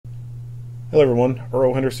Hello everyone,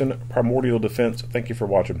 Earl Henderson, Primordial Defense. Thank you for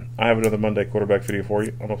watching. I have another Monday quarterback video for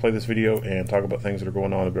you. I'm going to play this video and talk about things that are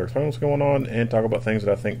going on, and explain what's going on, and talk about things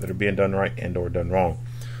that I think that are being done right and or done wrong.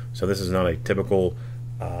 So this is not a typical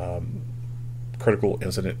critical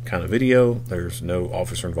incident kind of video. There's no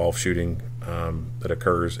officer involved shooting that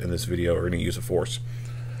occurs in this video or any use of force.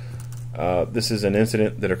 This is an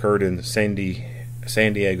incident that occurred in San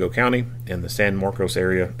Diego County in the San Marcos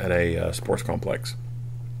area at a sports complex.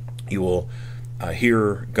 You will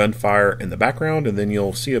hear gunfire in the background, and then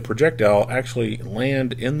you'll see a projectile actually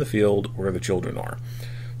land in the field where the children are.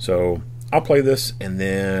 So I'll play this, and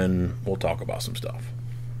then we'll talk about some stuff.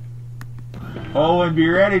 Oh, and be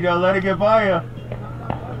ready, don't let it get by you.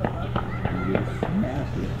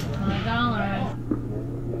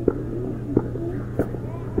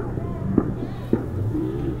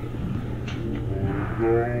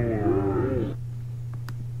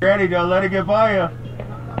 Ready, don't let it get by you.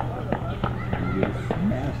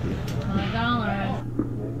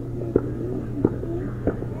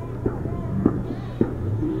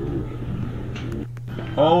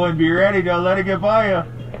 Oh, and be ready, don't let it get by you.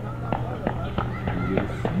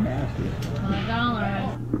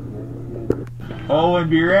 Oh, and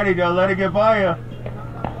be ready, don't let it get by you.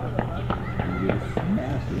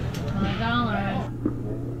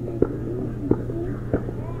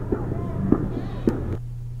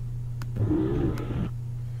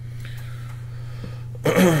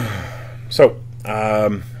 So,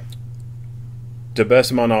 to the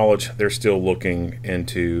best of my knowledge, they're still looking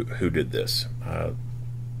into who did this.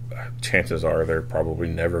 Chances are they're probably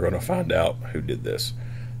never going to find out who did this.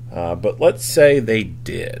 But let's say they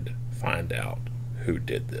did find out who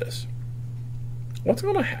did this. What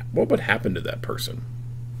would happen to that person?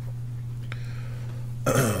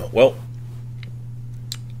 Well,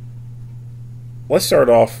 let's start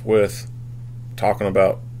off with talking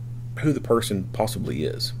about who the person possibly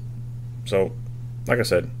is. So, like I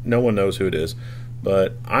said, no one knows who it is,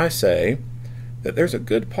 but I say that there's a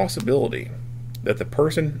good possibility that the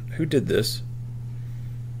person who did this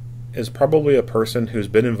is probably a person who's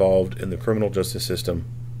been involved in the criminal justice system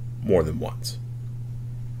more than once.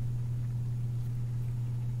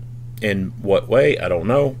 In what way, I don't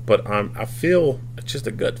know, but I feel it's just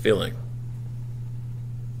a gut feeling.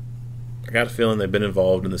 I got a feeling they've been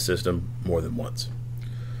involved in the system more than once.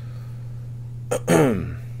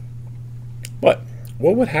 But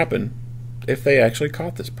what would happen if they actually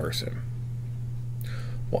caught this person?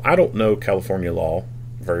 Well, I don't know California law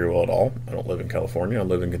very well at all. I don't live in California. I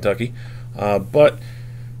live in Kentucky. But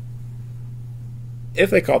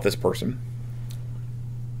if they caught this person,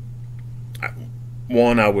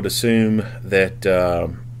 one, I would assume that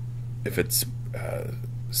if it's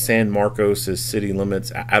San Marcos' city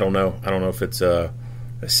limits, I don't know. I don't know if it's a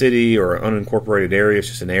city or an unincorporated area. It's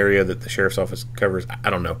just an area that the sheriff's office covers.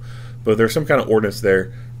 I don't know. But there's some kind of ordinance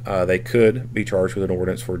there. They could be charged with an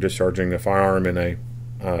ordinance for discharging a firearm in a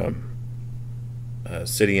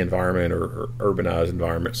city environment or urbanized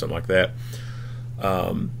environment, something like that.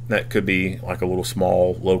 That could be like a little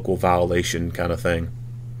small local violation kind of thing.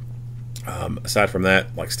 Aside from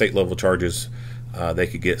that, like state level charges, they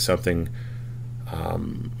could get something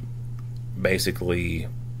basically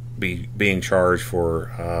being charged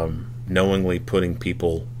for knowingly putting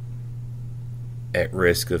people at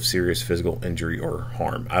risk of serious physical injury or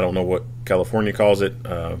harm. I don't know what California calls it.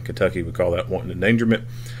 Kentucky would call that wanton endangerment.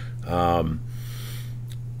 And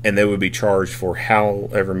they would be charged for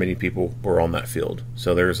however many people were on that field.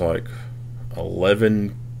 So there's like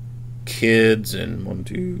 11 kids and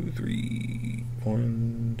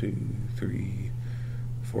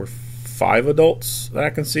 5 adults that I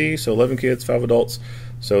can see. So 11 kids, 5 adults.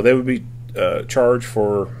 So they would be charged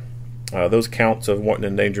for those counts of wanton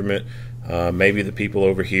endangerment. Maybe the people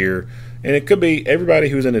over here, and it could be everybody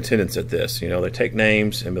who's in attendance at this. You know, they take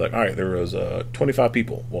names and be like, all right, there was 25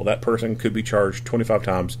 people. Well, that person could be charged 25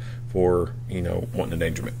 times for, you know, wanton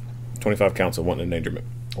endangerment, 25 counts of wanton endangerment,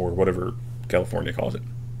 or whatever California calls it.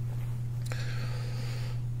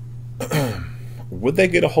 Would they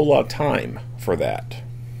get a whole lot of time for that?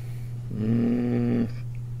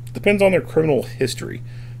 Depends on their criminal history.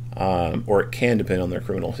 Or it can depend on their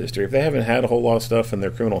criminal history. If they haven't had a whole lot of stuff in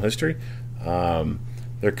their criminal history,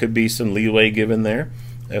 there could be some leeway given there.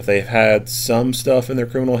 If they've had some stuff in their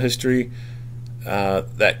criminal history,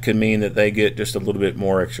 that could mean that they get just a little bit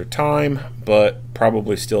more extra time, but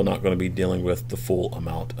probably still not going to be dealing with the full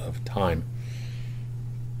amount of time.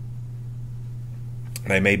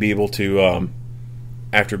 They may be able to,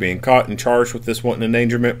 after being caught and charged with this wanton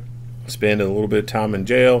endangerment, spend a little bit of time in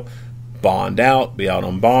jail, bond out, be out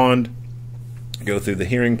on bond, go through the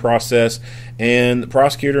hearing process, and the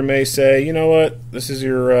prosecutor may say, you know what, this is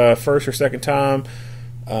your first or second time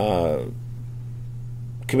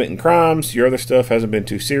committing crimes. Your other stuff hasn't been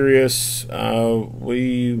too serious.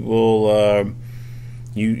 We will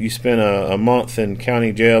you spent a month in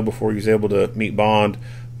county jail before you was able to meet bond.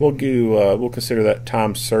 We'll consider that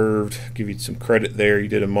time served, give you some credit there. You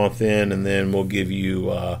did a month in, and then we'll give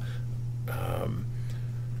you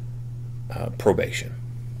probation.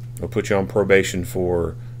 We'll put you on probation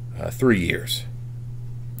for 3 years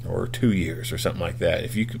or 2 years or something like that.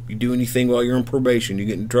 If you do anything while you're on probation, you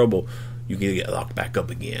get in trouble, you can get locked back up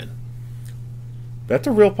again. That's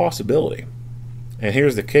a real possibility. And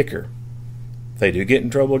here's the kicker. If they do get in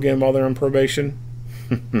trouble again while they're on probation,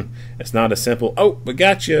 it's not a simple, oh, we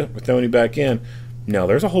got you, we're throwing you back in. No,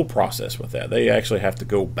 there's a whole process with that. They actually have to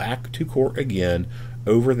go back to court again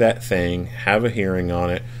over that thing, have a hearing on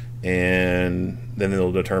it, and then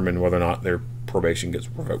they'll determine whether or not their probation gets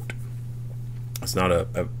revoked. It's not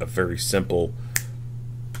a very simple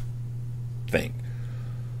thing.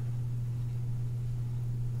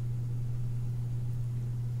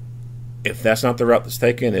 If that's not the route that's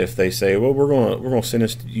taken, if they say, well, we're going to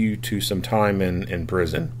sentence you to some time in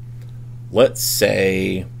prison. Let's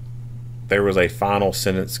say there was a final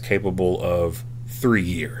sentence capable of 3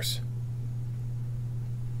 years.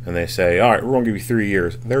 And they say, all right, we're going to give you 3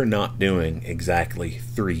 years. They're not doing exactly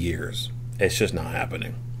 3 years. It's just not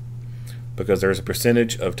happening. Because there's a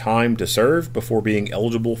percentage of time to serve before being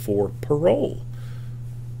eligible for parole.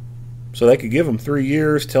 So they could give them 3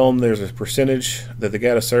 years, tell them there's a percentage that they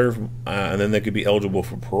got to serve, and then they could be eligible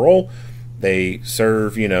for parole. They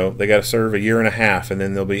serve, they got to serve 1.5 years, and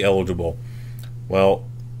then they'll be eligible. Well,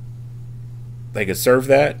 they could serve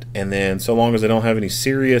that, and then so long as they don't have any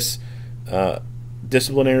serious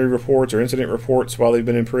disciplinary reports or incident reports while they've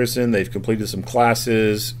been in prison, they've completed some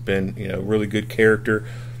classes, been, really good character,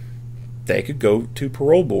 they could go to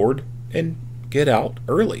parole board and get out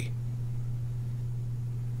early.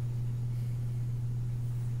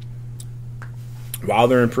 While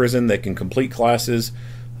they're in prison, they can complete classes.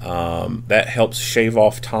 That helps shave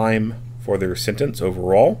off time for their sentence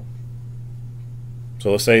overall.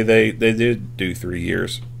 So let's say they did do 3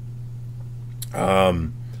 years.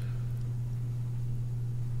 Or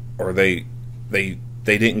they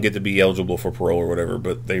didn't get to be eligible for parole or whatever,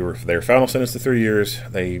 but their final sentence to 3 years.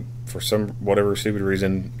 They, for some whatever stupid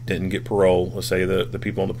reason, didn't get parole. Let's say the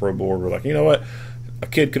people on the parole board were like, you know what, a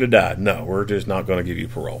kid could have died. No, we're just not going to give you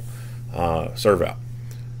parole. Serve out.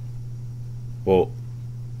 Well,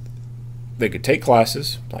 they could take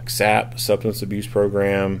classes like SAP, Substance Abuse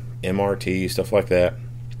Program, MRT, stuff like that,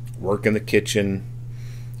 work in the kitchen,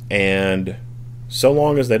 and so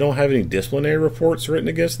long as they don't have any disciplinary reports written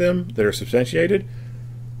against them that are substantiated,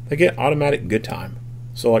 they get automatic good time.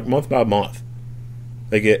 So like month by month,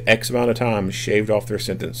 they get X amount of time shaved off their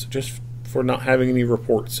sentence just for not having any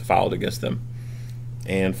reports filed against them,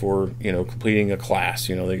 and for completing a class.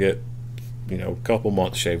 They get a couple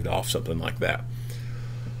months shaved off, something like that.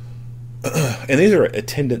 And these are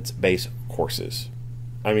attendance-based courses.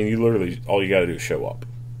 I mean, you literally, all you got to do is show up.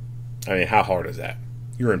 I mean, how hard is that?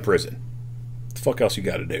 You're in prison. What the fuck else you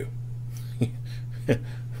got to do?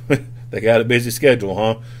 They got a busy schedule,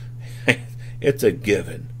 huh? It's a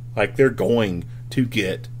given. Like, they're going to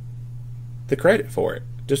get the credit for it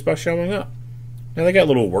just by showing up. Now, they got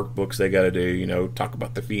little workbooks they got to do, talk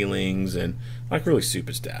about their feelings and, like, really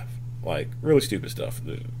stupid stuff. Like, really stupid stuff.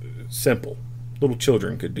 Simple. Little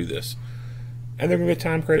children could do this. And they're going to get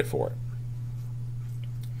time credit for it.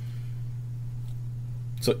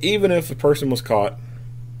 So even if a person was caught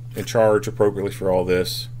and charged appropriately for all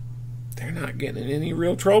this, they're not getting in any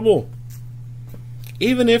real trouble.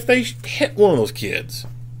 Even if they hit one of those kids.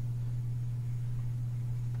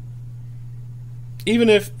 Even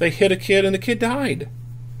if they hit a kid and the kid died.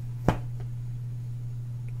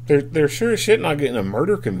 They're sure as shit not getting a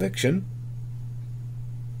murder conviction.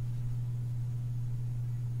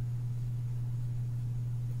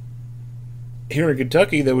 Here in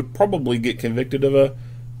Kentucky, they would probably get convicted of a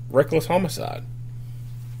reckless homicide.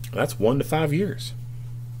 That's 1 to 5 years.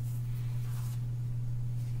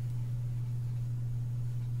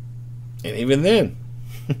 And even then,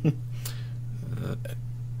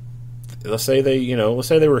 let's say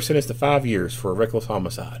they were sentenced to 5 years for a reckless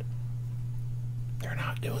homicide. They're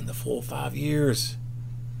not doing the full 5 years.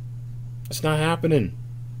 It's not happening.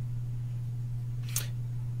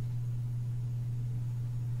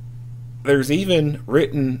 There's even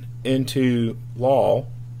written into law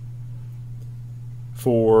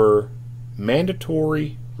for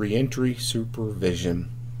mandatory reentry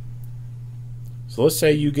supervision. So let's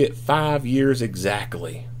say you get 5 years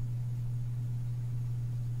exactly.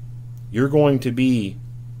 you're going to be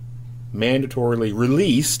mandatorily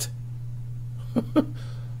released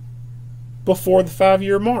before the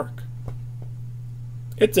 5-year mark.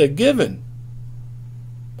 It's a given.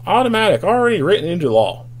 Automatic, already written into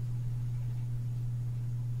law.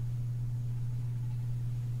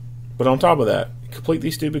 But on top of that, complete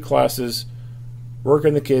these stupid classes, work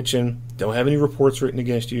in the kitchen, don't have any reports written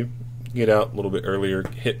against you, get out a little bit earlier,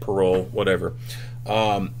 hit parole, whatever.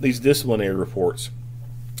 These disciplinary reports.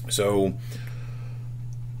 So,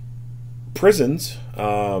 prisons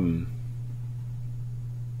and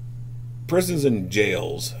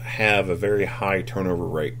jails have a very high turnover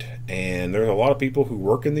rate, and there's a lot of people who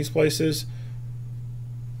work in these places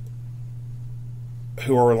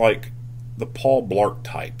who are like the Paul Blart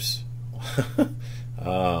types.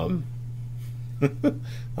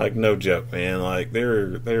 Like, no joke, man. Like,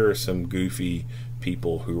 there are some goofy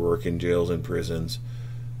people who work in jails and prisons,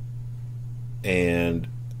 and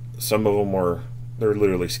some of them they're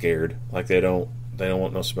literally scared. Like, they don't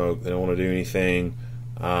want no smoke. They don't want to do anything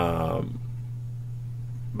by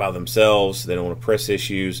themselves. They don't want to press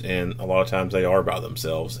issues, and a lot of times they are by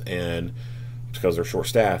themselves, and because they're short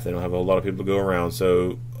staffed, they don't have a lot of people to go around,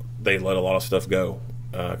 so they let a lot of stuff go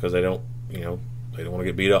because they don't want to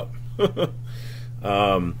get beat up.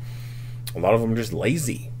 A lot of them are just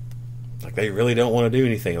lazy. Like, they really don't want to do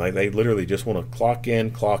anything. Like, they literally just want to clock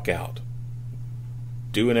in, clock out,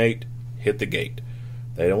 do an 8, hit the gate.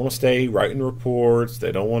 They don't want to stay writing reports.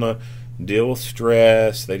 They don't want to deal with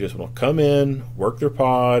stress. They just want to come in, work their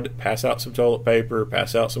pod, pass out some toilet paper,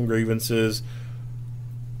 pass out some grievances,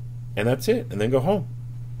 and that's it, and then go home.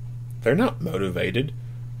 They're not motivated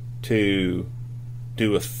to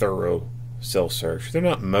do a thorough self-search. They're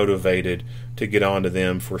not motivated to get onto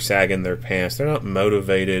them for sagging their pants. They're not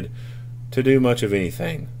motivated to do much of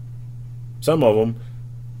anything. Some of them,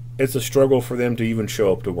 it's a struggle for them to even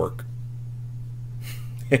show up to work.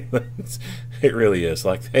 It really is.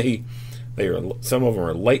 Like, they are. Some of them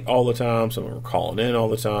are late all the time. Some of them are calling in all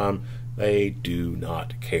the time. They do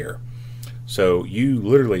not care. So you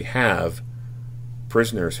literally have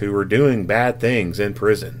prisoners who are doing bad things in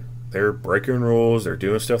prison. They're breaking rules. They're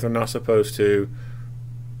doing stuff they're not supposed to.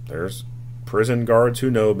 There's prison guards who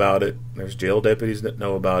know about it. There's jail deputies that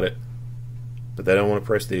know about it. But they don't want to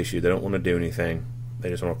press the issue. They don't want to do anything. They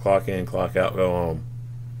just want to clock in, clock out, go home.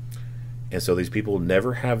 And so these people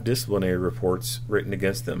never have disciplinary reports written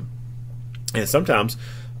against them. And sometimes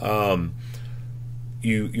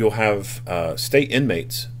you'll have state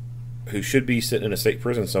inmates who should be sitting in a state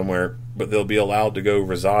prison somewhere, but they'll be allowed to go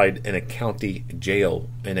reside in a county jail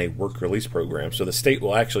in a work release program. So the state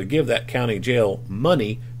will actually give that county jail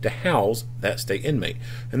money to house that state inmate.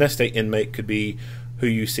 And that state inmate could be who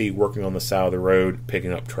you see working on the side of the road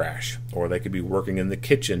picking up trash, or they could be working in the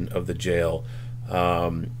kitchen of the jail,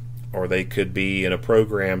 or they could be in a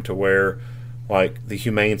program to where, like, the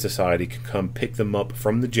Humane Society can come pick them up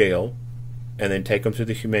from the jail and then take them to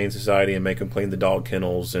the Humane Society and make them clean the dog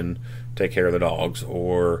kennels and take care of the dogs.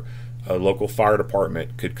 Or a local fire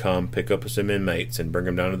department could come pick up some inmates and bring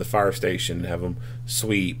them down to the fire station and have them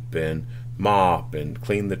sweep and mop and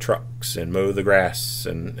clean the trucks and mow the grass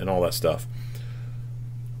and all that stuff.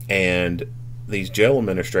 And these jail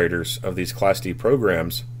administrators of these Class D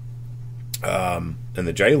programs and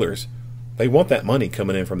the jailers, they want that money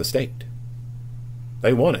coming in from the state.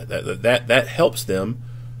 They want it. That helps them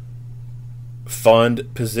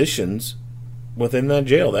fund positions within that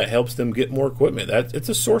jail. That helps them get more equipment. It's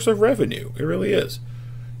a source of revenue. It really is.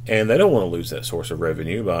 And they don't want to lose that source of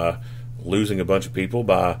revenue by losing a bunch of people,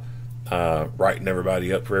 by writing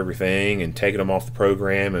everybody up for everything and taking them off the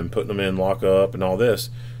program and putting them in lockup and all this.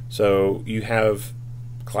 So you have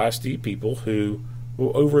Class D people who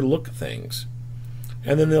will overlook things.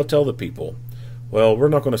 And then they'll tell the people, well, we're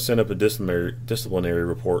not going to send up a disciplinary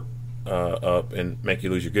report up and make you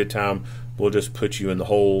lose your good time. We'll just put you in the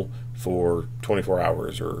hole for 24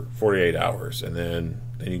 hours or 48 hours, and then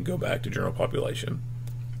you can go back to general population.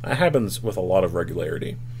 That happens with a lot of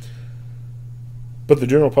regularity. But the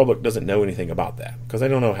general public doesn't know anything about that because they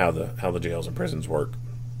don't know how the jails and prisons work.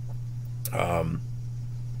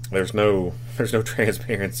 There's no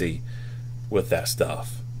transparency with that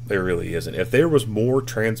stuff. There really isn't. If there was more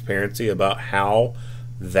transparency about how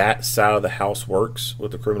that side of the house works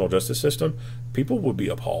with the criminal justice system, people would be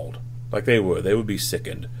appalled. Like, they would be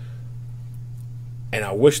sickened. And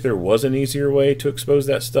I wish there was an easier way to expose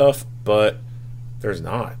that stuff, but there's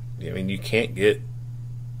not. I mean, you can't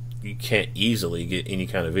easily get any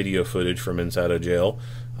kind of video footage from inside a jail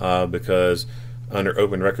because under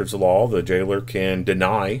open records law, the jailer can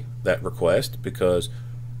deny that request because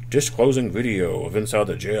disclosing video of inside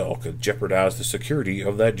the jail could jeopardize the security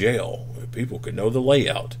of that jail. People could know the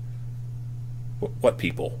layout. What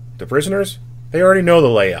people? The prisoners? They already know the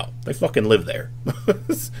layout. They fucking live there.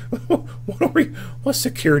 What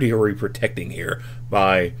security are we protecting here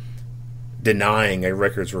by denying a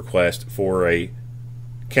records request for a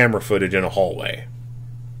camera footage in a hallway?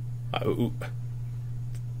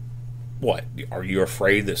 What? Are you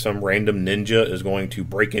afraid that some random ninja is going to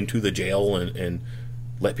break into the jail and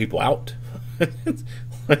let people out?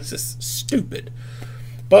 That's just stupid.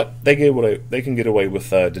 But they can get away with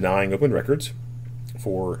denying open records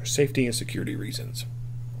for safety and security reasons,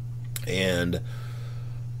 and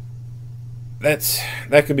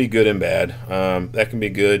that can be good and bad. That can be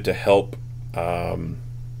good to help the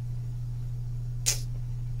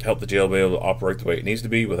jail be able to operate the way it needs to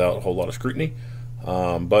be without a whole lot of scrutiny.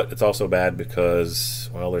 But it's also bad because,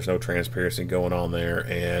 well, there's no transparency going on there,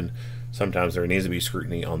 and sometimes there needs to be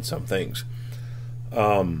scrutiny on some things.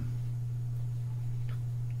 But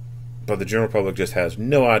the general public just has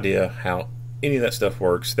no idea how any of that stuff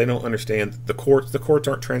works. They don't understand the courts. The courts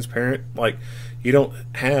aren't transparent. Like, you don't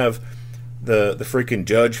have the freaking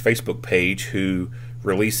judge Facebook page who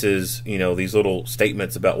releases, these little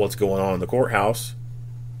statements about what's going on in the courthouse,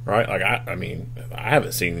 right? Like, I mean, I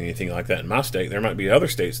haven't seen anything like that in my state. There might be other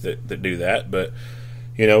states that do that, but,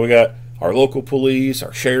 we got our local police,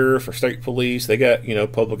 our sheriff, our state police. They got,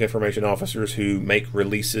 public information officers who make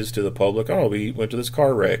releases to the public. Oh, we went to this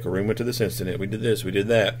car wreck, or we went to this incident. We did this, we did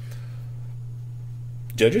that.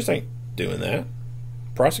 Judges ain't doing that.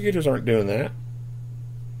 Prosecutors aren't doing that.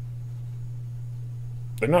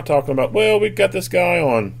 They're not talking about, well, we got this guy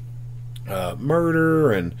on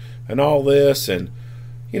murder and all this, and,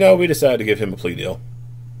 we decided to give him a plea deal.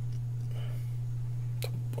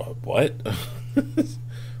 What?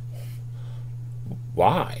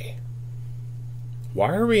 Why?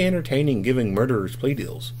 Why are we entertaining giving murderers plea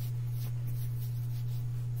deals?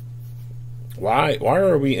 Why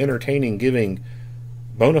are we entertaining giving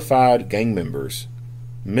bona fide gang members,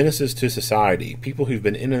 menaces to society, people who've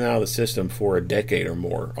been in and out of the system for a decade or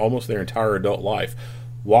more, almost their entire adult life?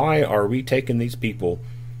 Why are we taking these people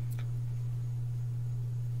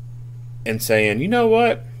and saying, you know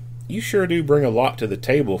what, you sure do bring a lot to the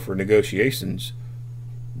table for negotiations,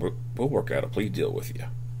 we'll work out a plea deal with you?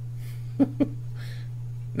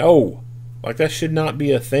 No, like, that should not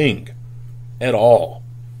be a thing at all.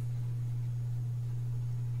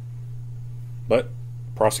 But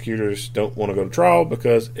prosecutors don't want to go to trial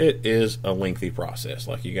because it is a lengthy process.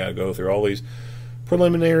 Like, you got to go through all these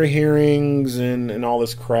preliminary hearings and all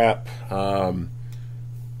this crap, and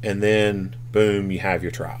then boom, you have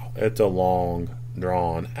your trial. It's a long,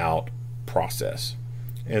 drawn out process,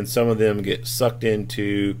 and some of them get sucked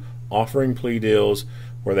into offering plea deals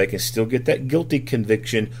where they can still get that guilty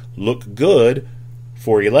conviction look good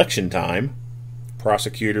for election time.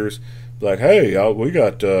 Prosecutors like, hey, we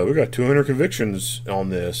got 200 convictions on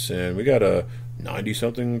this, and we got a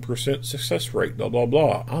 90-something% success rate, blah, blah,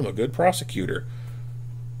 blah. I'm a good prosecutor.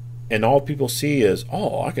 And all people see is,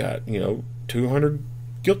 oh, I got, 200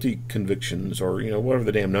 guilty convictions, or, whatever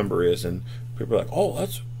the damn number is. And people are like, oh,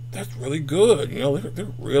 that's really good. They're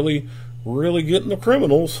really, really getting the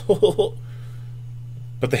criminals.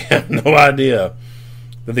 But they have no idea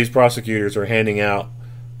that these prosecutors are handing out,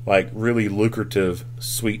 like, really lucrative,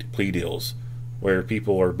 sweet plea deals where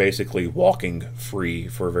people are basically walking free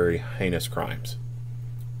for very heinous crimes.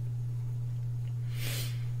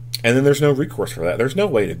 And then there's no recourse for that. There's no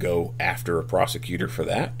way to go after a prosecutor for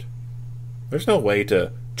that. There's no way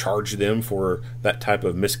to charge them for that type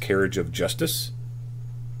of miscarriage of justice.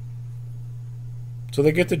 So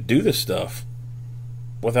they get to do this stuff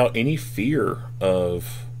without any fear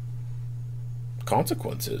of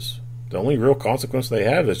consequences. The only real consequence they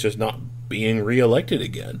have is just not being reelected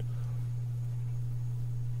again.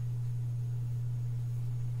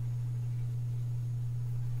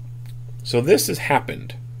 So this has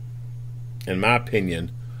happened, in my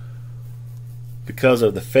opinion, because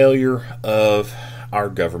of the failure of our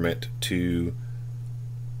government to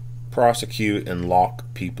prosecute and lock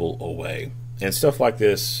people away. And stuff like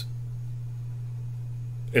this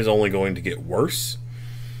is only going to get worse.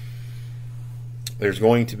 There's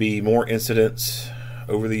going to be more incidents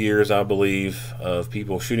over the years, I believe, of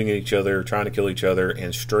people shooting at each other, trying to kill each other,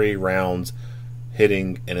 and stray rounds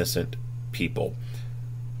hitting innocent people.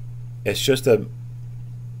 It's just a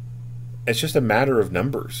matter of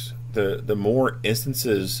numbers. The more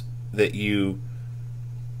instances that you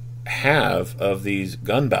have of these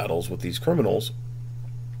gun battles with these criminals,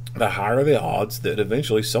 the higher the odds that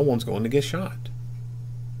eventually someone's going to get shot.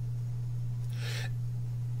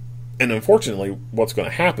 And unfortunately, what's going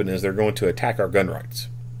to happen is they're going to attack our gun rights.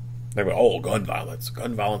 They're going, oh, gun violence,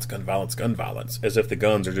 gun violence, gun violence, gun violence, as if the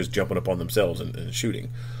guns are just jumping up on themselves and shooting.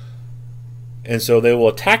 And so they will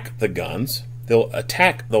attack the guns. They'll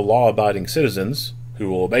attack the law-abiding citizens who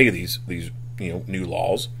will obey these new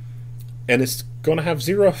laws, and it's going to have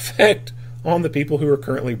zero effect on the people who are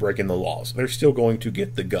currently breaking the laws. They're still going to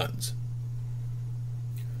get the guns.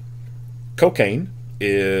 Cocaine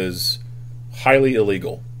is highly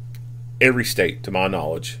illegal. Every state, to my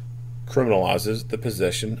knowledge, criminalizes the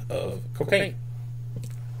possession of cocaine.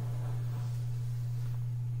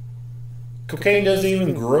 Cocaine doesn't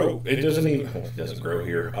even grow. It doesn't grow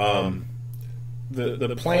here.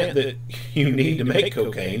 The plant that you need to make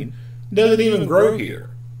cocaine doesn't even grow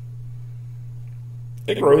here.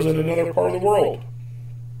 It grows in another part of the world.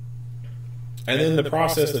 And then the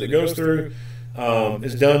process that it goes through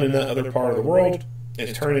is done in that other part of the world.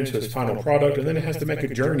 It's turned into its final product, and then it has to make a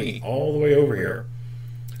journey all the way over here.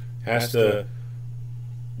 Has to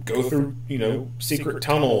go through, secret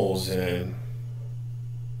tunnels and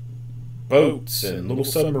boats and little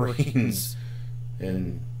submarines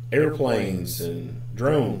and airplanes and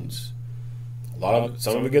drones.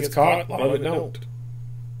 Some of it gets caught, a lot of it don't.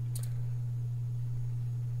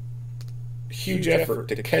 Huge effort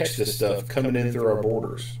to catch this stuff coming in through our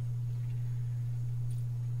borders.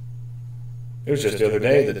 It was just the other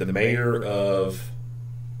day that the mayor of,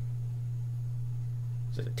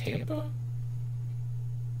 is it Tampa?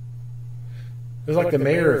 It was like the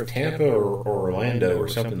mayor of Tampa or Orlando or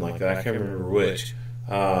something like that. I can't remember which.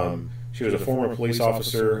 She was a former police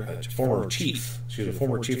officer, a former chief. She was a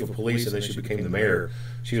former chief of police, and then she became the mayor.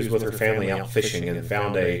 She was with her family out fishing and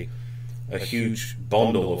found a huge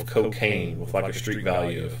bundle of cocaine with like a street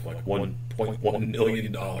value of like $1.1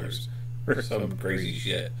 million or some crazy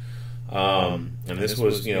shit. And this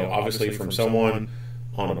was, obviously from someone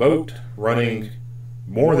on a boat running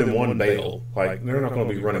more than one bale. Like, they're not going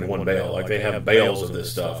to be running one bale. Like, they have bales of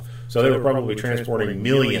this stuff. So they were probably transporting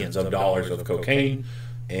millions of dollars of cocaine,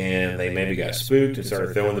 and they maybe got spooked and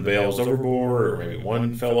started throwing the bales overboard, or maybe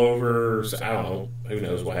one fell over. So I don't know. Who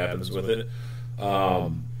knows what happens with it.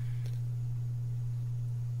 And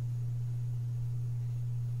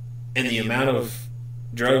the amount of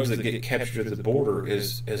drugs that get captured at the border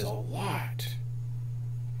is a lot.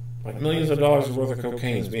 Like millions of dollars worth of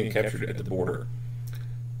cocaine is being captured at the border.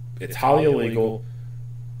 It's highly illegal.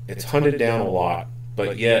 It's hunted down a lot,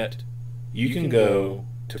 but yet you can go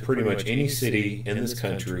to pretty much any city in this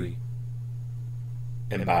country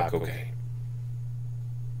and buy cocaine.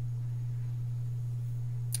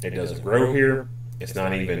 It doesn't grow here. It's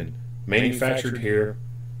not even manufactured here.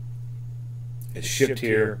 It's shipped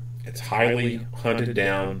here. It's highly hunted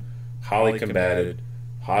down, highly combated,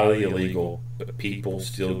 highly illegal, but people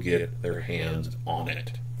still get their hands on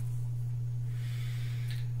it.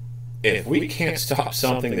 If we can't stop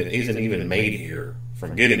something that isn't even made here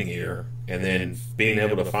from getting here, and then being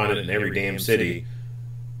able to find it in every damn city,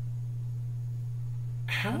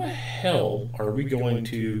 how the hell are we going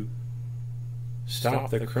to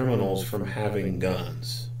stop the criminals from having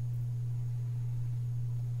guns?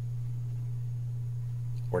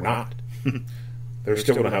 We're not. They're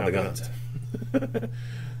still going to have the guns.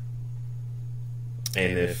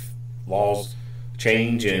 And if laws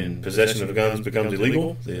change and possession of guns becomes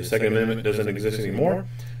illegal, the Second Amendment doesn't exist anymore,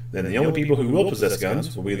 then the only people who will possess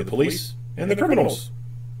guns will be the police and the criminals.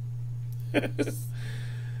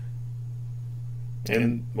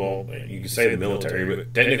 And, well, you can say the military,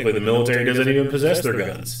 but technically the military doesn't even possess their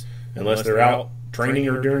guns unless they're out training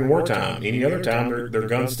or during wartime. Any other time, their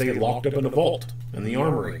guns stay locked up in a vault in the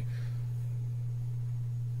armory.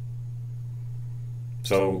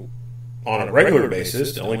 So, on a regular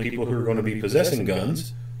basis, the only people who are going to be possessing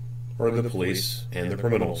guns are the police and the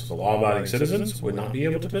criminals. The law-abiding citizens would not be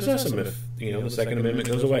able to possess them if, the Second Amendment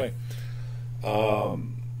goes away. So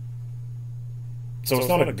it's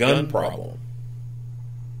not a gun problem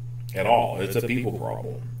at all. It's a people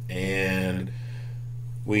problem. And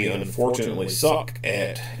we unfortunately suck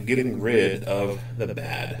at getting rid of the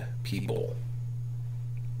bad people.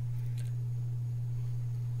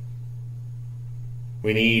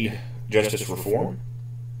 We need justice reform,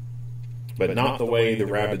 but not the way the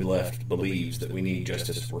rabid left believes that we need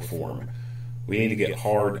justice reform. We need to get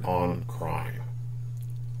hard on crime.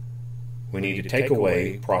 We need to take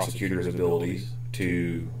away prosecutors' abilities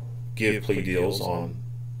to give plea deals on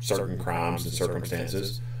certain crimes and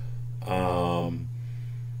circumstances. And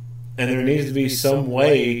there needs to be some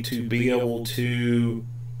way to be able to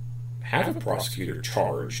have a prosecutor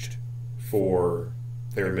charged for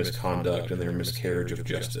their misconduct and their miscarriage of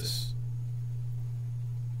justice.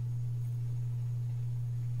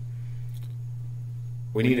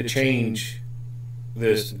 We need to change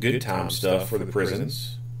this good time stuff for the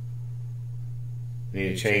prisons. We need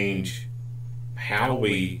to change how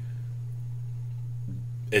we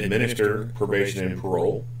administer probation and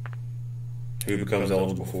parole, who becomes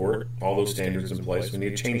eligible for it, all those standards in place. We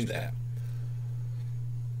need to change that.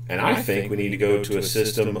 And I think we need to go to a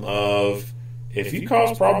system of, if you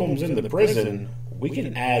cause problems in the prison, we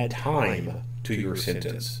can add time to your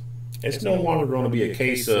sentence. It's no longer going to be a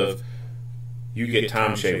case of you get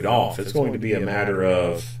time shaved off. It's going to be a matter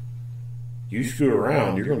of you screw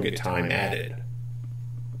around, you're going to get time added.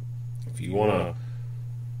 If you want to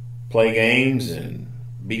play games and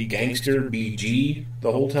be gangster, be G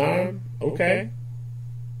the whole time, okay.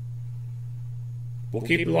 We'll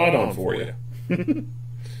keep the light on for you.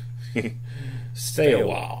 Stay a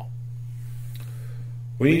while.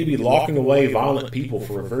 We need to be locking away violent people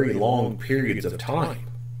for very long periods of time.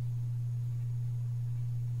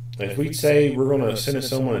 If we say we're going to sentence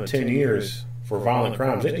someone to 10 years for violent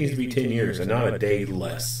crimes, it needs to be 10 years and not a day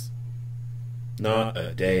less. Not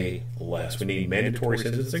a day less. We need mandatory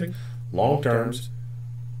sentencing, long terms,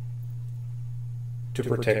 to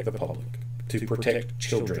protect the public, to protect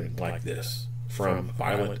children like this from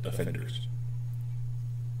violent offenders.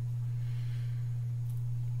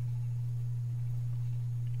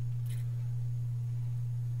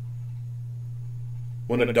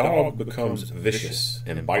 When a dog becomes vicious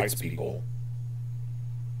and bites people,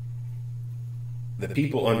 the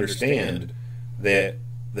people understand that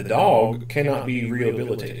the dog cannot be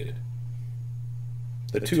rehabilitated.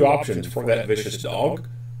 The two options for that vicious dog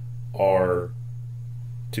are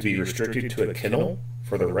to be restricted to a kennel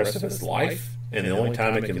for the rest of its life, and the only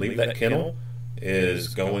time it can leave that kennel is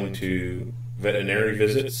going to veterinary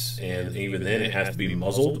visits, and even then it has to be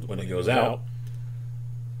muzzled when it goes out.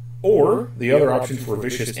 Or the other option for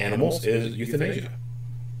vicious animals is euthanasia.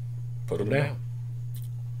 Put them down.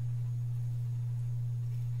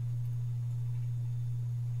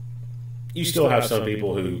 You still have some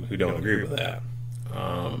people who don't agree with that.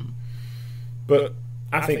 But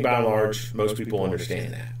I think by and large, most people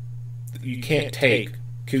understand that. You can't take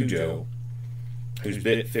Cujo, who's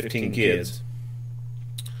bit 15 kids,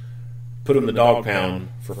 put him in the dog pound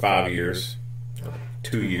for 5 years, or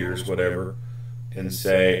 2 years, whatever, and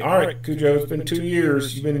say, all right, Cujo, it's been 2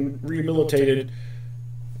 years, you've been rehabilitated,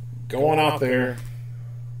 go on out there,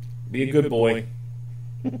 be a good boy.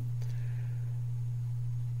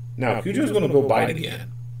 Now, Cujo's going to go bite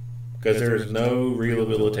again, because there is no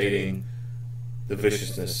rehabilitating the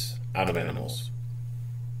viciousness out of animals.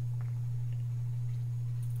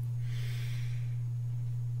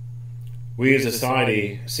 We as a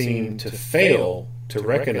society seem to fail to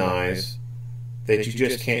recognize that you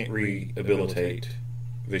just can't rehabilitate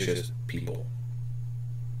vicious people.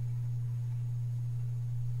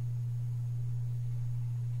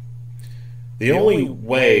 The only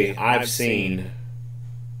way I've seen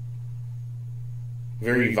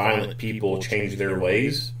very violent people change their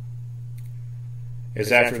ways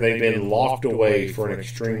is after they've been locked away for an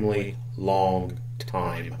extremely long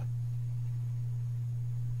time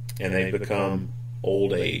and they've become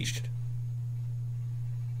old-aged,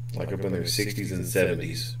 like up in their 60s and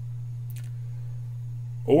 70s.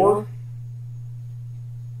 Or,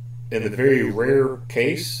 in the very rare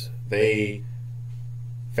case, they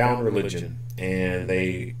found religion and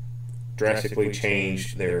they drastically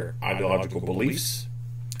changed their ideological beliefs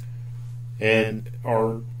and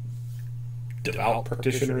are devout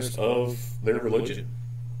practitioners of their religion.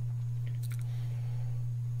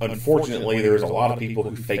 Unfortunately, there's a lot of people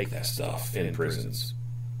who fake that stuff in prisons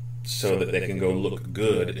so that they can go look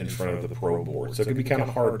good in front of the parole board. So it can be kind of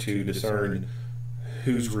hard to discern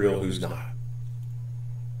who's real, who's not.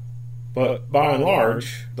 But by and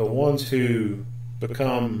large, the ones who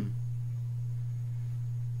become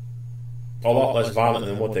a lot less violent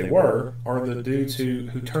than what they were are the dudes who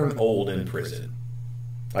turn old in prison.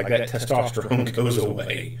 Like that testosterone goes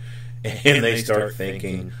away and they start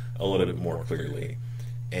thinking a little bit more clearly.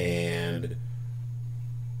 And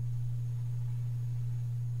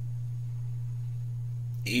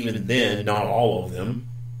even then, not all of them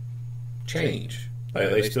change.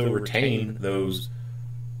 They still retain those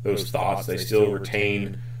thoughts. They still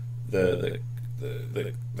retain the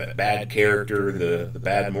bad character, the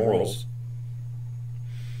bad morals.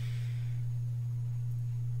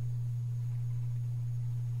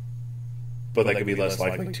 But they could be less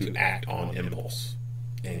likely to act on impulse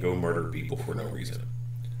and go murder people for no reason.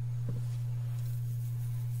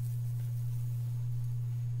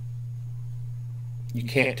 You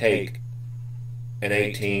can't take an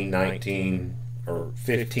 18, 19, or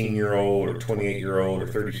 15-year-old or 28-year-old or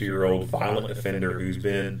 32-year-old violent offender who's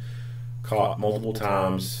been caught multiple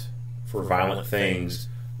times for violent things,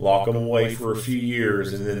 lock them away for a few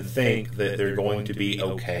years, and then think that they're going to be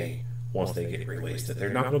okay once they get released, that they're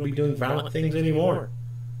not going to be doing violent things anymore.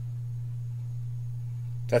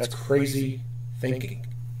 That's crazy thinking.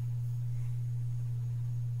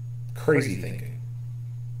 Crazy thinking.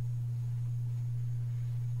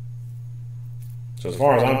 So as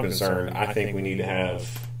far as I'm concerned, I think we need to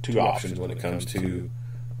have two options when it comes to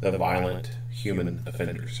the violent human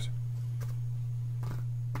offenders.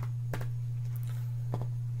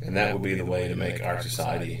 And that would be the way to make our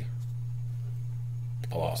society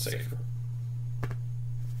a lot safer.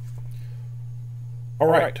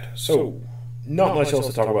 Alright, so not much else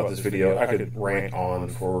to talk about this video. I could rant on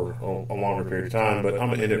for a longer period of time, but I'm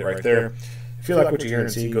going to end it right there. If you like what you hear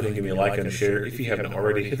and see, go ahead and give me a like and a share. If you haven't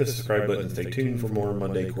already, hit the subscribe button and stay tuned for more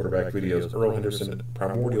Monday quarterback videos. Earl Henderson,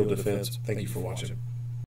 Primordial Defense. Thank you for watching.